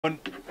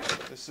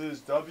This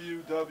is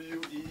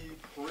WWE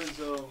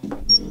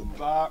Prizm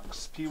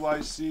box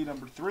PYC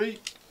number 3.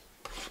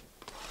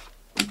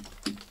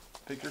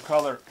 Pick your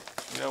color.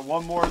 We got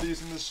one more of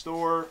these in the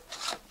store.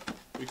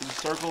 We can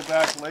circle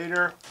back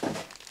later.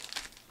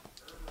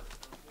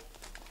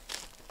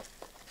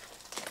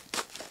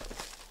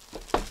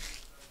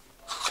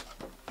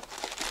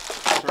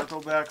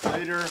 Circle back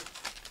later.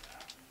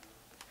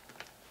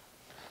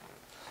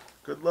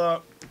 Good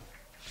luck.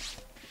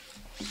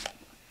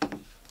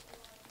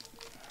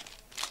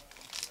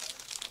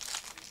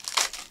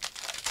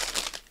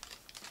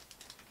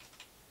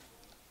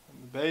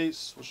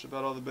 Base. We'll ship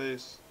out all the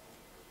base.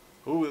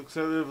 Ooh, looks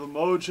like we have a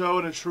Mojo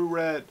and a True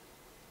Red.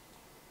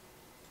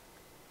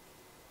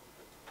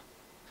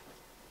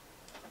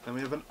 And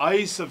we have an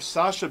Ice of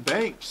Sasha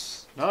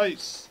Banks.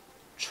 Nice.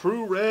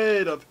 True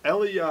Red of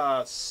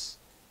Elias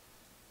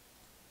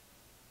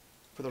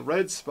for the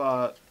red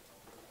spot.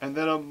 And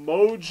then a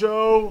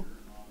Mojo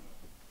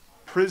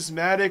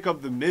Prismatic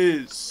of The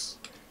Miz.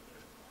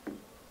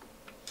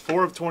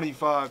 4 of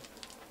 25.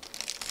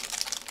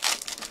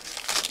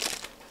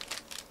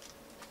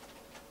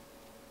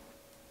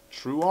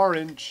 True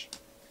Orange.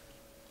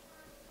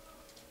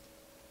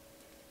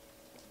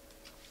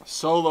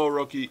 Solo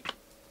rookie.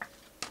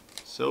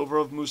 Silver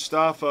of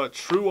Mustafa.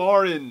 True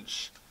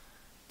Orange.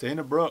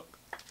 Dana Brooke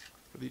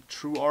for the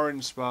True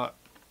Orange spot.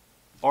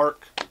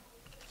 Arc.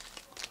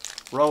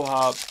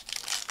 Rohab.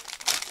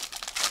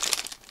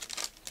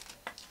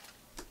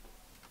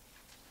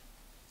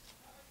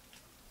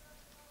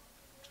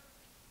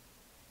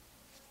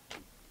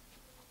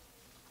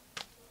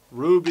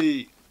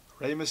 Ruby.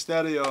 Rey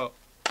Mysterio.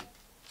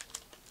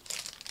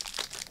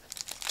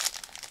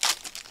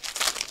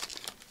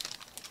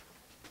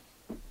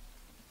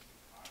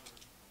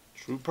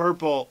 True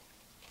Purple.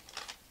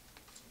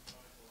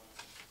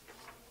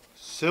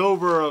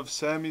 Silver of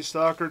Sammy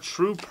Stalker.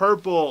 True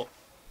Purple.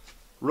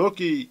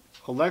 Rookie.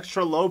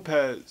 Elektra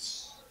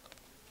Lopez.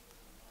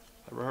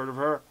 Never heard of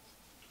her.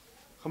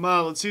 Come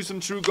on, let's see some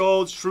True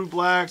Golds, True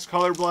Blacks,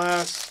 Color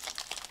Blast.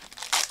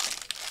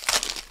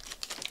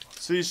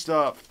 See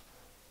stuff.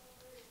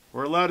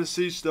 We're allowed to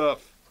see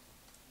stuff.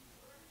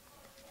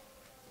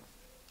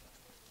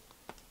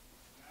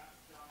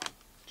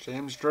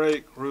 James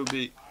Drake,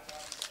 Ruby.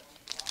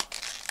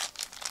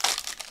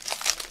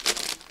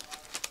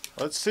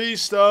 Let's see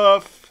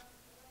stuff.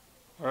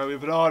 Alright, we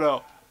have an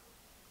auto.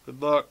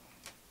 Good luck.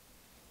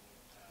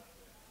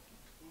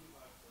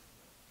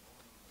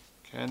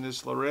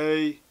 Candice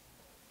LeRae.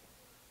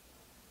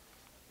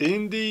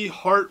 Indy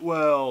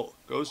Hartwell.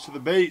 Goes to the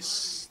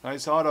base.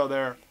 Nice auto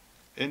there.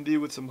 Indy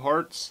with some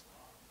hearts.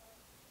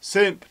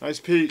 Simp. Nice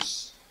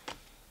piece.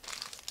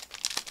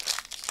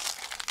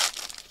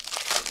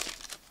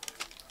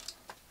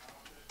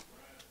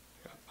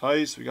 We got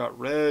ice. We got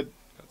red.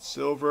 Got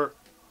silver.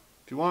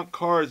 If you want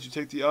cards, you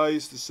take the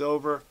ice, the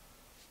silver.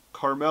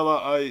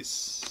 Carmella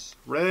Ice.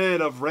 Red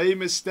of Rey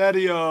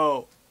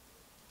Mysterio.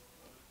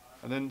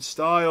 And then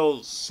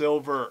Styles,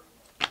 silver.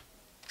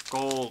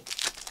 Gold.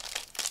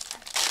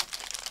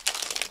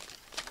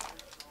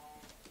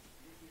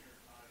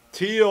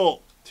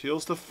 Teal.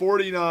 Teal's to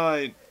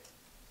 49.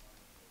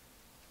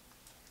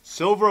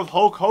 Silver of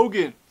Hulk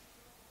Hogan.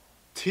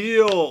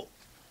 Teal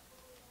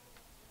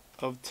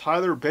of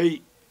Tyler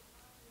Bate.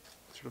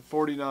 To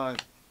 49.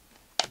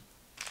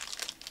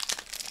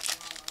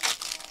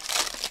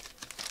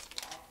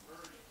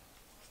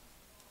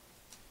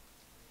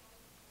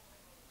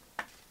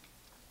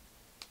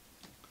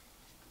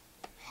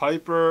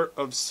 Hyper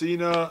of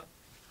Cena.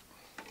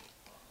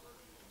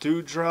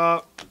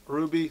 Dewdrop.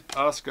 Ruby.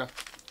 Asuka.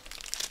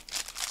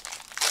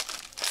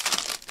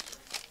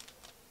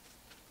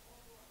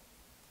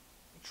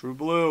 True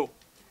Blue.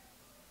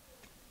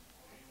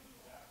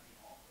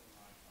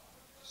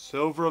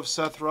 Silver of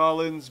Seth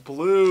Rollins.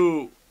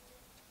 Blue.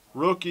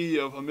 Rookie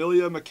of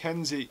Amelia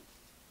McKenzie.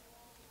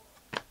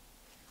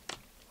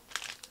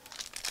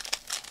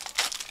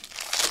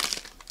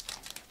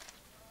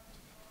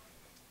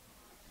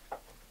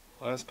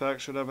 Last pack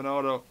should have an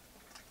auto.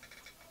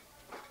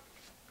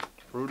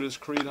 Brutus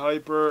Creed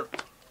Hyper.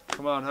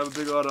 Come on, have a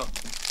big auto.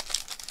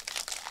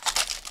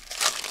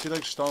 See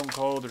like Stone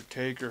Cold or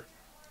Taker.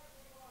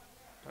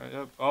 Alright,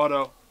 yep,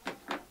 auto.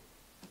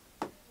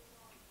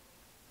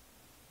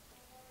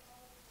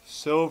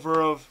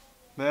 Silver of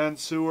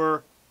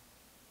Mansoor.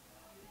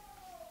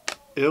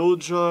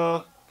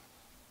 Ilja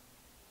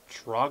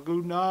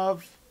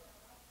Dragunov.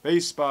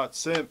 Base spot,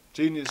 Simp,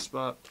 Genius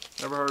spot.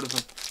 Never heard of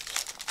him.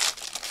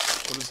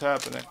 What is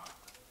happening?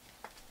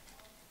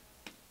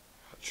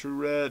 True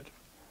Red.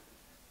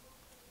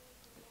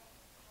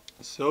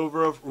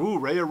 Silver of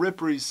Rhea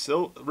Ripley,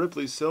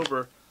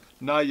 silver.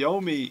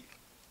 Naomi.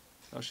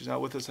 No, she's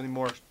not with us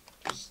anymore.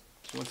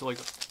 She went to like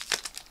a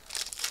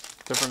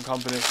different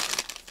company.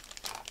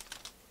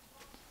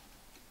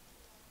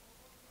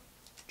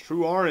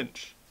 True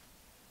Orange.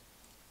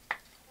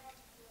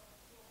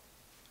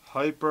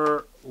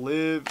 Hyper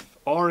Live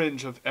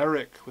Orange of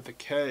Eric with a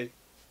K.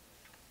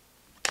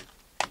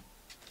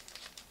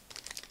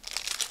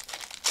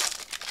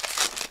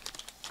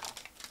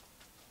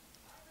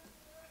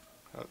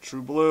 Got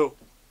true blue.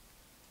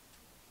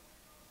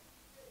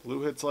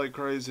 Blue hits like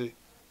crazy.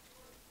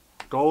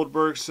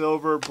 Goldberg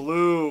silver,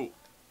 blue.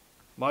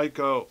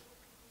 Maiko.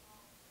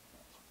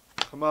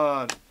 Come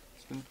on.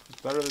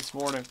 It's better this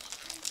morning.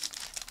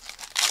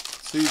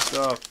 C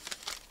stuff.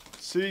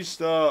 C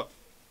stuff.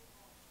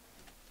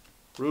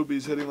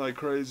 Ruby's hitting like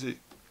crazy.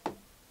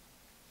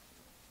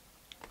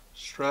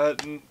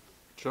 Stratton.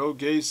 Joe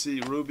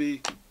Gacy.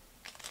 Ruby.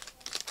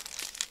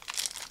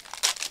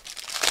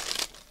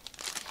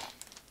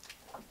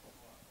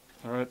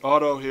 Alright,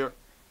 auto here.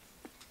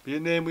 Be a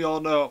name we all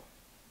know.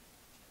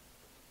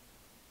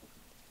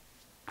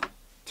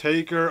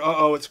 Taker.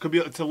 Uh-oh, it's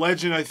a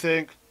legend, I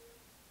think.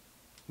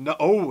 No,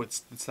 oh,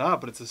 it's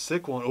not, but it's a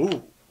sick one.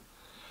 Ooh.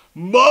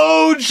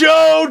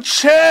 Mojo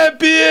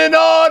Champion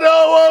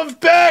auto of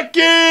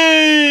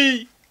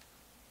Becky!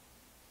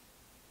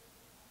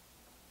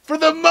 For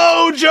the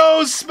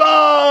Mojo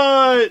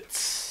spots!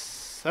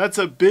 That's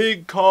a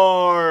big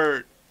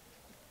card.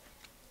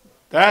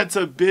 That's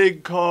a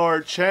big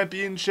card.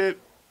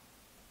 Championship.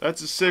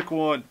 That's a sick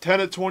one.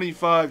 10 of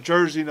 25,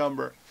 jersey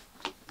number.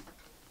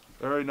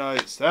 Very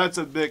nice. That's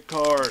a big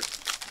card.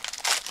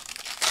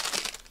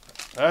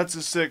 That's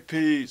a sick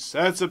piece.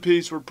 That's a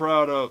piece we're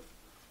proud of.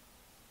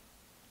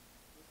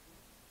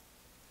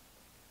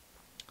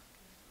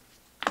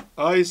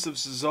 Ice of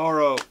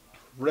Cesaro.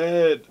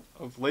 Red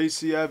of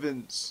Lacey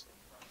Evans.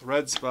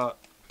 Red spot.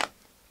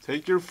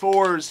 Take your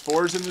fours.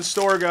 Fours in the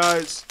store,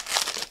 guys.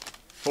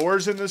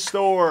 Fours in the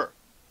store.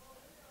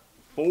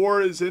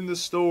 4 is in the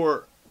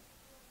store.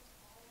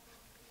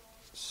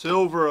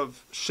 Silver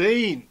of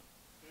Shane.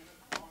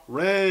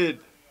 Red.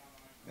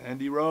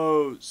 Andy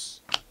Rose.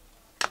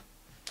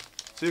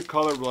 See a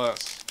color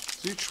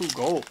blast. See a true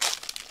gold.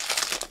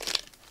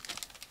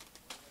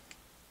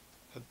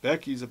 That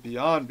Becky's a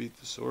beyond beat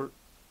the sort.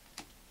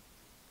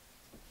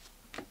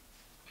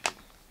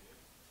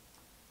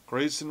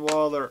 Grayson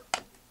Waller.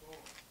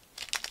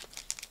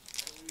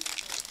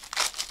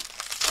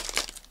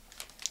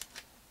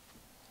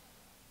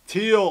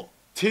 Teal.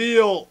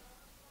 Teal.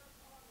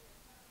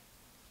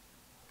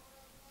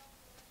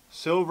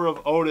 Silver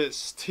of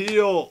Otis.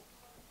 Teal.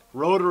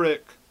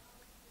 Roderick.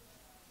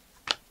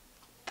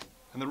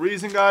 And the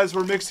reason, guys,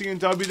 we're mixing in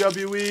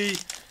WWE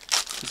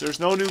is there's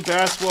no new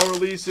basketball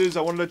releases.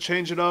 I wanted to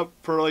change it up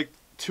for like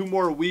 2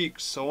 more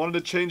weeks. So I wanted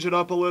to change it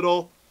up a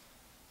little.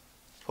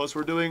 Plus,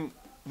 we're doing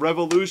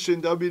Revolution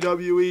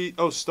WWE.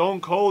 Oh, Stone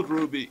Cold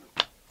Ruby.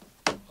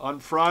 On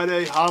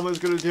Friday, Hama's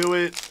going to do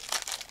it.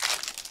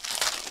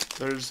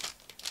 There's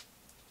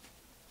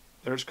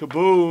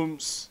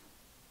Kabooms.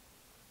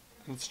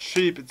 It's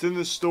cheap. It's in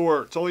the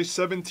store. It's only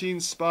 17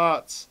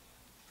 spots.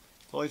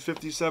 It's only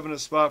 $57 a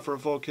spot for a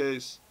full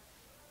case.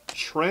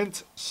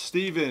 Trent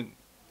Steven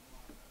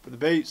for the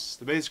base.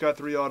 The base got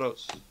 3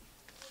 autos.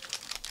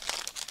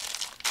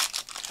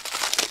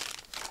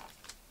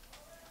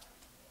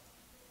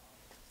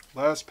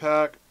 Last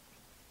pack.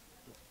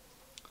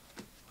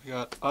 We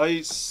got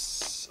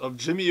Ice of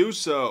Jimmy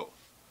Uso.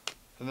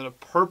 And then a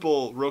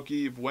purple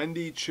rookie of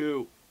Wendy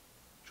Chu.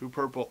 True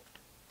purple.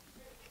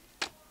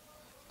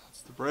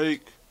 That's the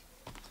break.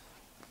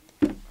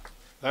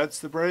 That's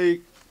the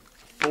break.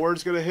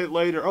 4's going to hit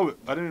later. Oh,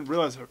 I didn't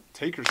realize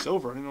Taker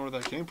Silver. I didn't know where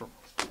that came from.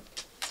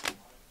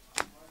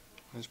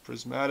 Nice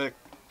prismatic.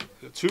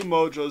 The 2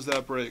 Mojos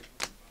that break.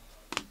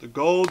 The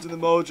golds and the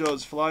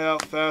Mojos fly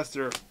out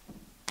faster.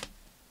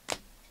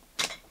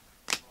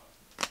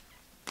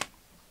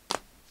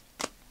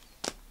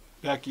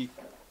 Becky.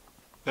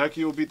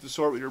 Becky will beat the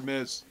sort with your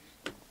Miz.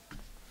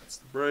 That's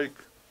the break.